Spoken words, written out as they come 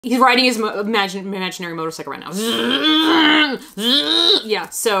He's riding his imaginary motorcycle right now. Yeah,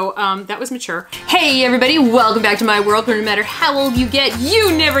 so that was mature. Hey everybody, welcome back to my world, where no matter how old you get,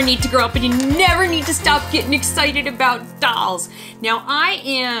 you never need to grow up and you never need to stop getting excited about dolls. Now I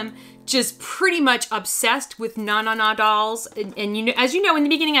am just pretty much obsessed with NaNaNa dolls, and you know, as you know, in the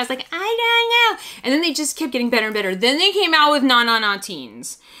beginning I was like, I don't know, and then they just kept getting better and better. Then they came out with NaNaNa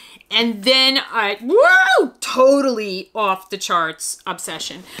teens. And then totally off the charts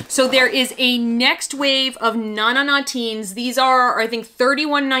obsession. So there is a next wave of NaNaNa teens. These are, I think,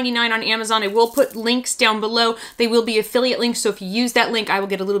 $31.99 on Amazon. I will put links down below. They will be affiliate links. So if you use that link, I will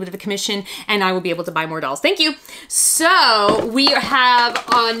get a little bit of a commission and I will be able to buy more dolls. Thank you. So we have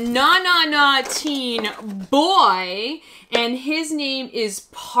a NaNaNa teen boy, and his name is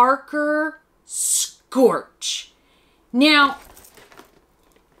Parker Scorch. Now,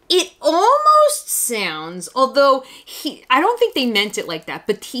 it almost sounds, although I don't think they meant it like that,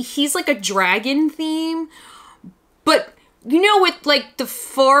 but he's like a dragon theme. But you know, with like the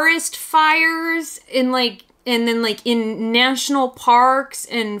forest fires and then in national parks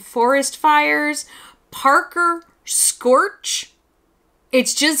and forest fires, Parker Scorch,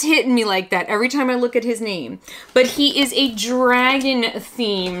 it's just hitting me like that every time I look at his name. But he is a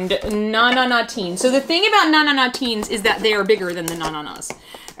dragon-themed NaNaNa teen. So the thing about NaNaNa teens is that they are bigger than the NaNaNas.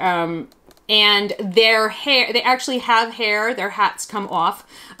 And their hair, they actually have hair, their hats come off.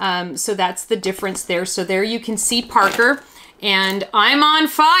 So that's the difference there. So there you can see Parker, and I'm on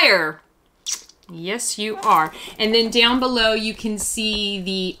fire. Yes, you are. And then down below you can see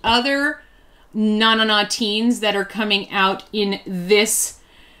the other NaNaNa teens that are coming out in this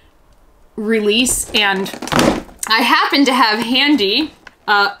release, and I happen to have handy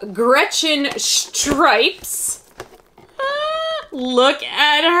Gretchen stripes. Look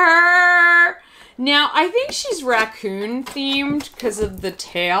at her. Now I think she's raccoon themed because of the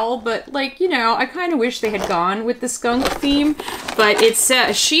tail, but like, you know, I kind of wish they had gone with the skunk theme. But it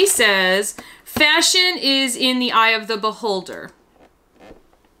says, she says, fashion is in the eye of the beholder.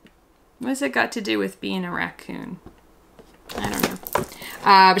 What's it got to do with being a raccoon? I don't know.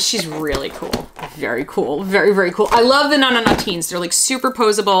 But she's really cool. Very cool. Very, very cool. I love the NaNaNa teens. They're like super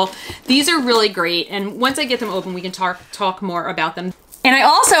posable. These are really great. And once I get them open, we can talk more about them. And I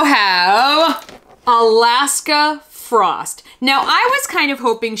also have Alaska Frost. Now, I was kind of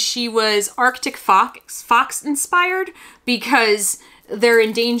hoping she was Arctic Fox inspired, because they're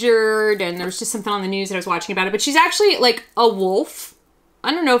endangered and there's just something on the news that I was watching about it. But she's actually like a wolf.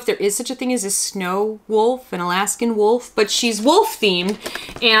 I don't know if there is such a thing as a snow wolf, an Alaskan wolf, but she's wolf themed,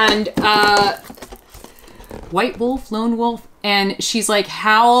 and white wolf, lone wolf, and she's like,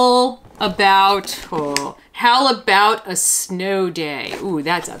 howl about a snow day. Ooh,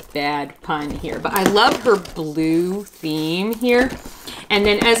 that's a bad pun here, but I love her blue theme here. And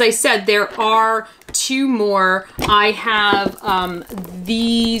then, as I said, there are two more. I have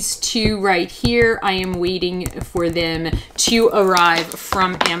these two right here. I am waiting for them to arrive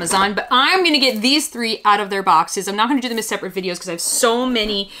from Amazon, but I'm gonna get these three out of their boxes. I'm not gonna do them as separate videos because I have so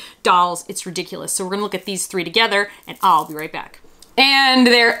many dolls, it's ridiculous. So we're gonna look at these three together, and I'll be right back. And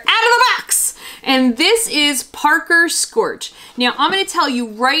they're out of the box. And this is Parker Scorch. Now, I'm gonna tell you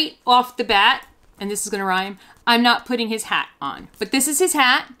right off the bat, and this is gonna rhyme, I'm not putting his hat on, but this is his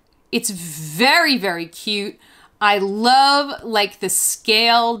hat. It's very, very cute. I love like the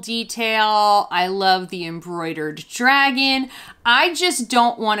scale detail. I love the embroidered dragon. I just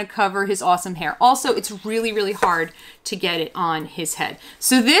don't want to cover his awesome hair. Also, it's really, really hard to get it on his head.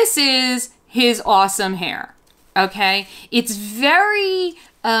 So this is his awesome hair. Okay. It's very, it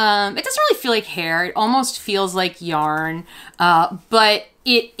doesn't really feel like hair. It almost feels like yarn, but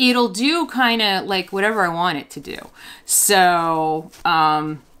it'll do kind of like whatever I want it to do. So,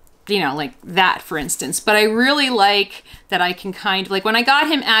 you know, like that, for instance. But I really like that I can kind of, like when I got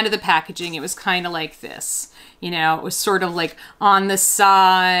him out of the packaging, it was kind of like this. You know, it was sort of like on the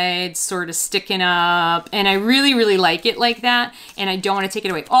side, sort of sticking up. And I really, really like it like that. And I don't want to take it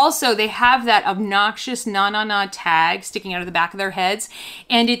away. Also, they have that obnoxious NaNaNa tag sticking out of the back of their heads.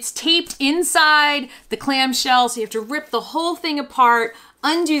 And it's taped inside the clamshell. So you have to rip the whole thing apart,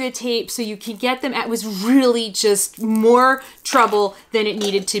 undo the tape so you can get them. It was really just more trouble than it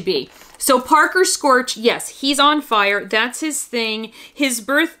needed to be. So Parker Scorch, yes, he's on fire. That's his thing. His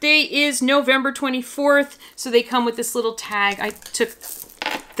birthday is November 24th. So they come with this little tag. I took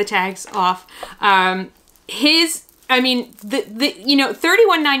the tags off. I mean, you know,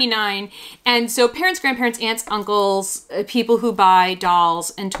 $31.99. And so parents, grandparents, aunts, uncles, people who buy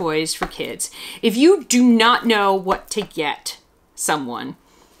dolls and toys for kids, if you do not know what to get someone,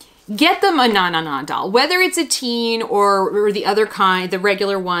 get them a NaNaNa doll, whether it's a teen or the other kind, the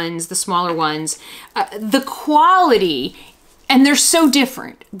regular ones, the smaller ones, the quality, and they're so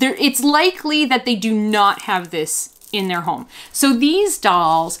different. It's likely that they do not have this in their home. So these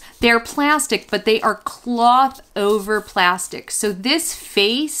dolls, they're plastic, but they are cloth over plastic. So this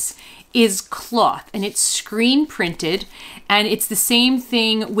face is cloth and it's screen printed, and it's the same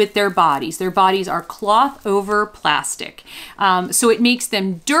thing with their bodies. Their bodies are cloth over plastic. So it makes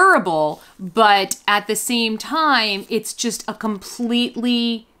them durable, but at the same time, it's just a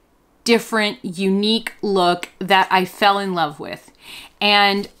completely different, unique look that I fell in love with.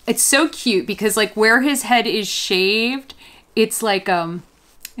 And it's so cute because like where his head is shaved, it's like,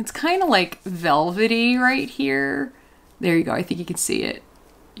 it's kind of like velvety right here. There you go. I think you can see it.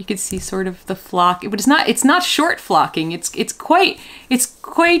 You can see sort of the flock, but it's not short flocking. It's got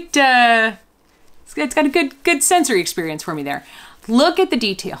a good sensory experience for me there. Look at the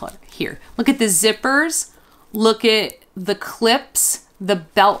detail here. Look at the zippers. Look at the clips, the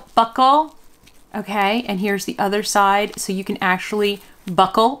belt buckle. Okay, and here's the other side, so you can actually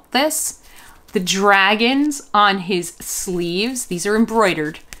buckle this. The dragons on his sleeves, these are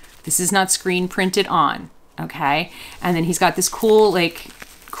embroidered. This is not screen printed on, okay? And then he's got this cool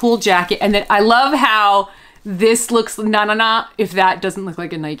jacket, and then I love how this looks NaNaNa. If that doesn't look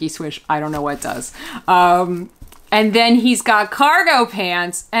like a Nike swoosh, I don't know what does. And then he's got cargo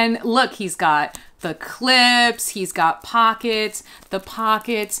pants, and look, he's got the clips, he's got pockets. The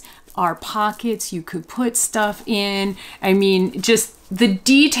pockets are pockets you could put stuff in. I mean, just the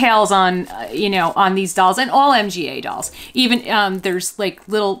details on, on these dolls and all MGA dolls. Even there's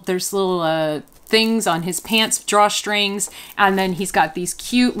little things on his pants, drawstrings, and then he's got these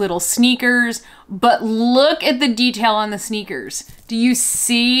cute little sneakers. But look at the detail on the sneakers. Do you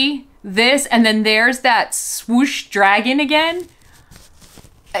see this? And then there's that swoosh dragon again.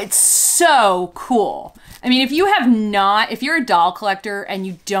 It's so cool. I mean, if you're a doll collector and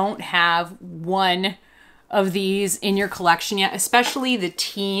you don't have one of these in your collection yet, especially the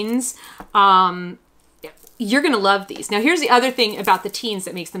teens, you're gonna love these. Now, here's the other thing about the teens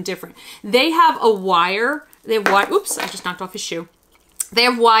that makes them different. They have a wire. Oops, I just knocked off his shoe. They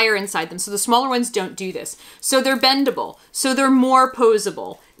have wire inside them, so the smaller ones don't do this. So they're bendable. So they're more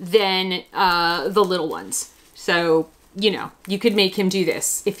posable than the little ones. So, you could make him do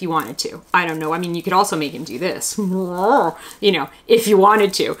this if you wanted to. I don't know. I mean, you could also make him do this, if you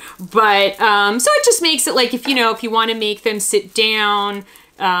wanted to. But, so it just makes it like if you want to make them sit down,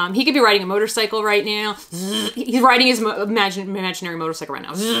 he could be riding a motorcycle right now. He's riding his imaginary motorcycle right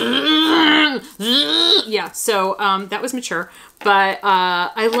now. Yeah, so that was mature. But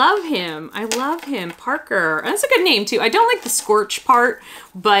I love him. I love him. Parker. That's a good name, too. I don't like the Scorch part,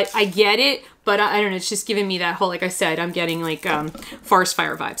 but I get it. But I don't know, it's just giving me that whole, like I said, I'm getting like forest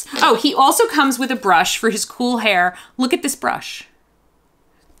fire vibes. Oh, he also comes with a brush for his cool hair. Look at this brush.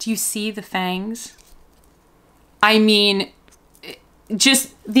 Do you see the fangs? I mean,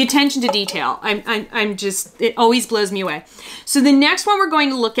 just the attention to detail. I'm just, it always blows me away. So the next one we're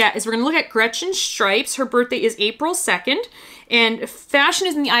going to look at is we're going to look at Gretchen Stripes. Her birthday is April 2nd. And fashion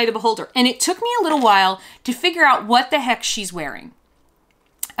is in the eye of the beholder. And it took me a little while to figure out what the heck she's wearing.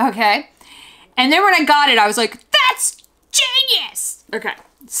 Okay. And then when I got it, I was like, that's genius. Okay,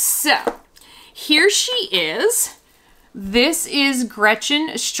 so here she is. This is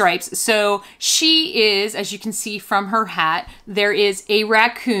Gretchen Stripes. So she is, as you can see from her hat, there is a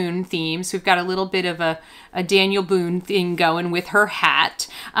raccoon theme. So we've got a little bit of a Daniel Boone thing going with her hat.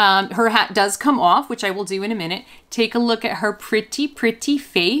 Her hat does come off, which I will do in a minute. Take a look at her pretty, pretty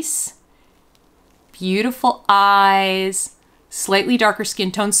face. Beautiful eyes. Slightly darker skin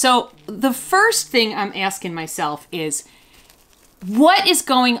tone. So the first thing I'm asking myself is, what is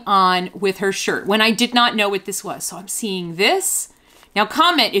going on with her shirt when I did not know what this was? So I'm seeing this. Now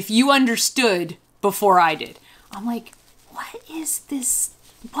comment if you understood before I did. I'm like, what is this?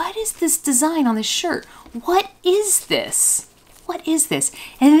 What is this design on this shirt? What is this? What is this?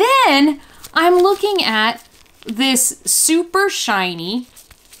 And then I'm looking at this super shiny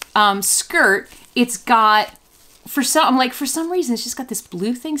skirt. It's got, for some reason, it's just got this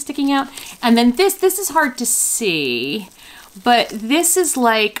blue thing sticking out. And then this is hard to see, but this is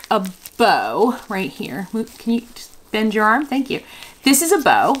like a bow right here. Can you just bend your arm? Thank you. This is a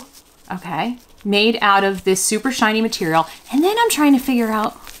bow, okay, made out of this super shiny material. And then I'm trying to figure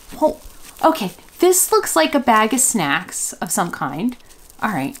out, oh, okay, this looks like a bag of snacks of some kind.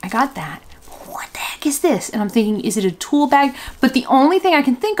 All right, I got that. What the heck is this? And I'm thinking, is it a tool bag? But the only thing I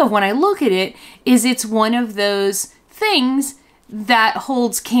can think of when I look at it is it's one of those things that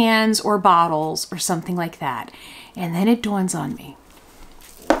holds cans or bottles or something like that. And then it dawns on me.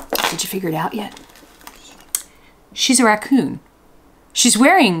 Did you figure it out yet? She's a raccoon. She's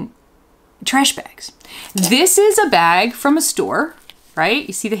wearing trash bags. This is a bag from a store, right?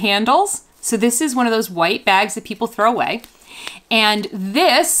 You see the handles? So this is one of those white bags that people throw away. And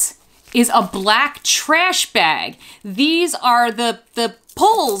this is a black trash bag. These are the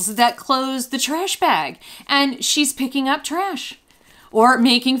pulls that close the trash bag. And she's picking up trash or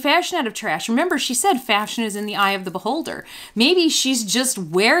making fashion out of trash. Remember, she said fashion is in the eye of the beholder. Maybe she's just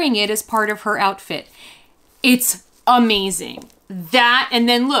wearing it as part of her outfit. It's amazing. That, and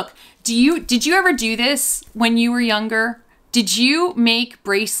then look, did you ever do this when you were younger? Did you make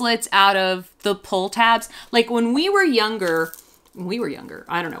bracelets out of the pull tabs? Like when we were younger,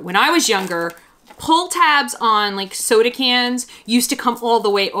 I don't know. When I was younger, pull tabs on like soda cans used to come all the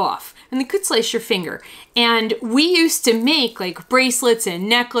way off and they could slice your finger. And we used to make like bracelets and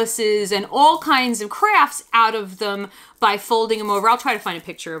necklaces and all kinds of crafts out of them by folding them over. I'll try to find a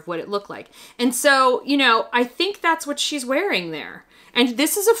picture of what it looked like. And so, you know, I think that's what she's wearing there. And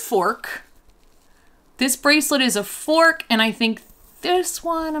this is a fork. This bracelet is a fork, and I think this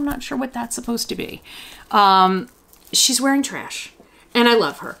one, I'm not sure what that's supposed to be. She's wearing trash, and I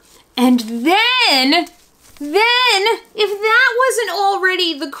love her. And then, if that wasn't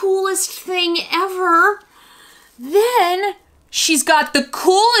already the coolest thing ever, then she's got the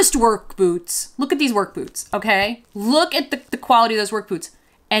coolest work boots. Look at these work boots, okay? Look at the quality of those work boots.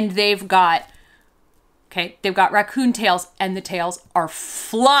 And they've got, okay, they've got raccoon tails, and the tails are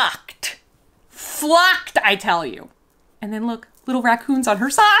flocked. Flocked, I tell you. And then look, little raccoons on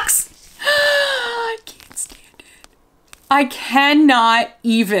her socks. I can't stand it. I cannot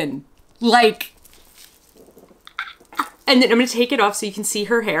even, like, and then I'm gonna take it off so you can see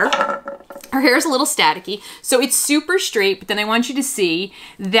her hair. Her hair is a little staticky, so it's super straight, but then I want you to see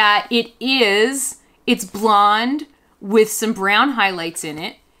that it's blonde with some brown highlights in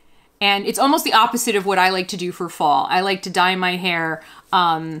it. And it's almost the opposite of what I like to do for fall. I like to dye my hair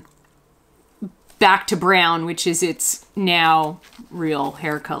back to brown, which is its now real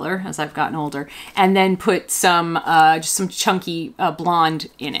hair color as I've gotten older, and then put some just some chunky blonde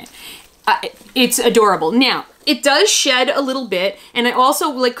in it. It's adorable. Now, it does shed a little bit, and I also,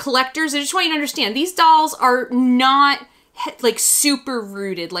 like collectors, I just want you to understand, these dolls are not like super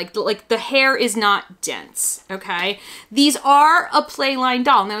rooted, like the hair is not dense, okay? These are a Playline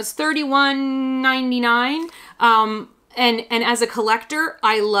doll. Now it's $31.99, and as a collector,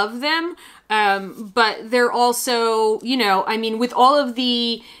 I love them. But they're also, you know, I mean, with all of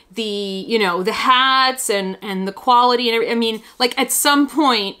the you know, the hats and the quality and everything, I mean, like at some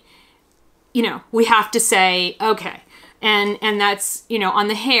point, you know, we have to say, okay. And that's, you know, on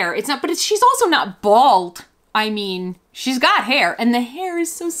the hair, it's not, but she's also not bald. I mean, she's got hair and the hair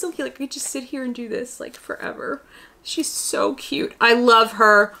is so silky. Like I could just sit here and do this like forever. She's so cute. I love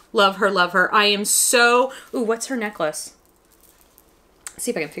her, love her, love her. I am so, ooh, what's her necklace?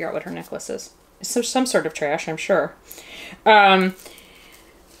 See if I can figure out what her necklace is. It's some sort of trash, I'm sure. The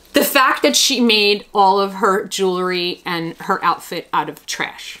fact that she made all of her jewelry and her outfit out of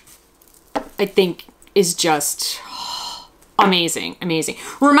trash, I think is just amazing, amazing.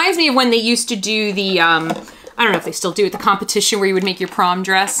 Reminds me of when they used to do the, I don't know if they still do it, the competition where you would make your prom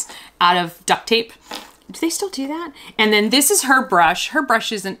dress out of duct tape. Do they still do that? And then this is her brush. Her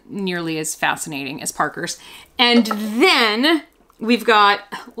brush isn't nearly as fascinating as Parker's. And then we've got,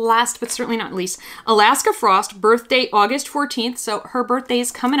 last but certainly not least, Alaska Frost, birthday August 14th. So her birthday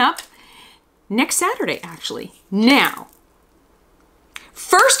is coming up next Saturday, actually. Now,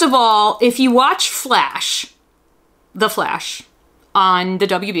 first of all, if you watch Flash, The Flash, on the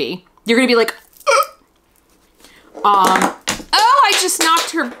WB, you're gonna be like, oh, I just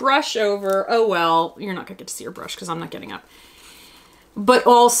knocked her brush over. Oh, well, you're not gonna get to see her brush because I'm not getting up. But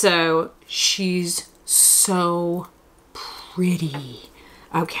also, she's so pretty.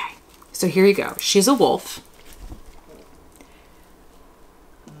 Okay, so here you go. She's a wolf.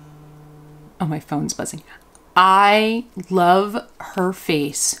 Oh, my phone's buzzing. I love her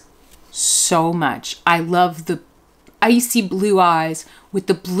face so much. I love the icy blue eyes with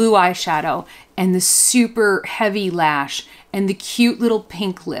the blue eyeshadow and the super heavy lash and the cute little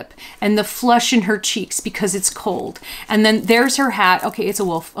pink lip and the flush in her cheeks because it's cold. And then there's her hat. Okay, it's a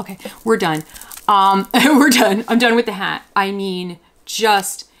wolf. Okay, we're done. We're done. I'm done with the hat. I mean,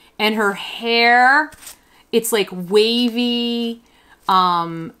 just, and her hair, it's like wavy,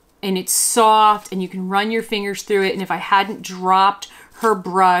 and it's soft and you can run your fingers through it. And if I hadn't dropped her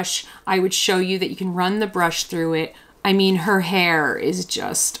brush, I would show you that you can run the brush through it. I mean, her hair is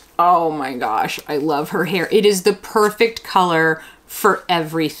just, oh my gosh, I love her hair. It is the perfect color for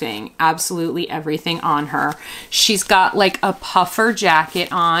everything, absolutely everything on her. She's got like a puffer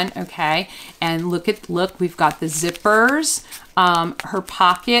jacket on, okay? And look, we've got the zippers. Her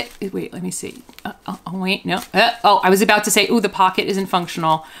pocket, wait, let me see. Oh, wait, no. Oh, I was about to say, ooh, the pocket isn't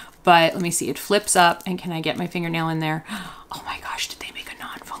functional, but let me see. It flips up, and can I get my fingernail in there? Oh my gosh, did they make a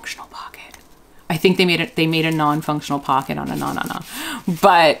non-functional pocket? I think they made a non-functional pocket on a NaNaNa.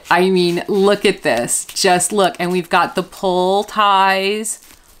 But I mean, look at this. Just look. And we've got the pull ties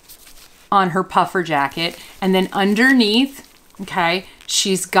on her puffer jacket. And then underneath, okay,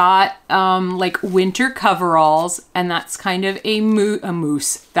 she's got like winter coveralls, and that's kind of a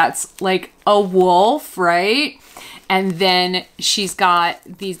moose. That's like a wolf, right? And then she's got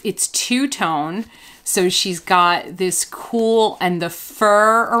these, it's two-tone. So she's got this cool and the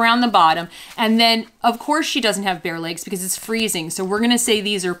fur around the bottom. And then, of course, she doesn't have bare legs because it's freezing. So we're going to say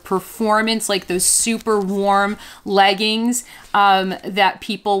these are performance, like those super warm leggings that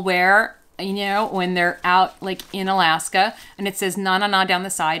people wear, you know, when they're out like in Alaska. And it says NaNaNa down the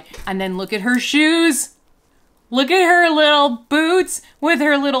side. And then look at her shoes. Look at her little boots with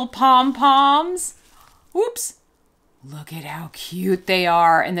her little pom-poms. Whoops. Look at how cute they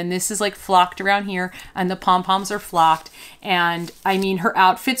are. And then this is like flocked around here, and the pom-poms are flocked. And I mean, her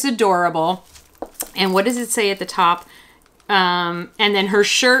outfit's adorable. And what does it say at the top? And then her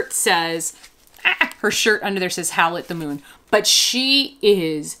shirt says, her shirt under there says Howl at the Moon. But she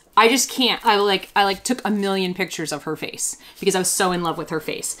is, I just can't, I took a million pictures of her face because I was so in love with her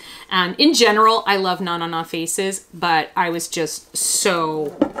face. And in general, I love NaNaNa faces, but I was just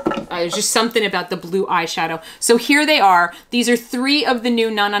so, there's just something about the blue eyeshadow. So here they are. These are 3 of the new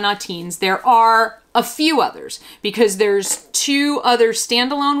NaNaNa teens. There are a few others because there's 2 other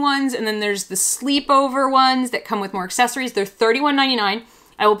standalone ones, and then there's the sleepover ones that come with more accessories. They're $31.99.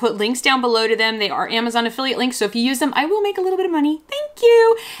 I will put links down below to them. They are Amazon affiliate links, so if you use them, I will make a little bit of money. Thank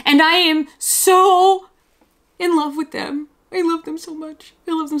you. And I am so in love with them. I love them so much.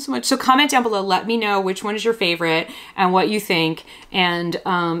 I love them so much. So comment down below. Let me know which one is your favorite and what you think. And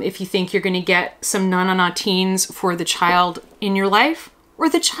if you think you're going to get some NaNaNa teens for the child in your life or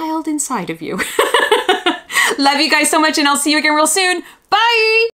the child inside of you. Love you guys so much, and I'll see you again real soon. Bye.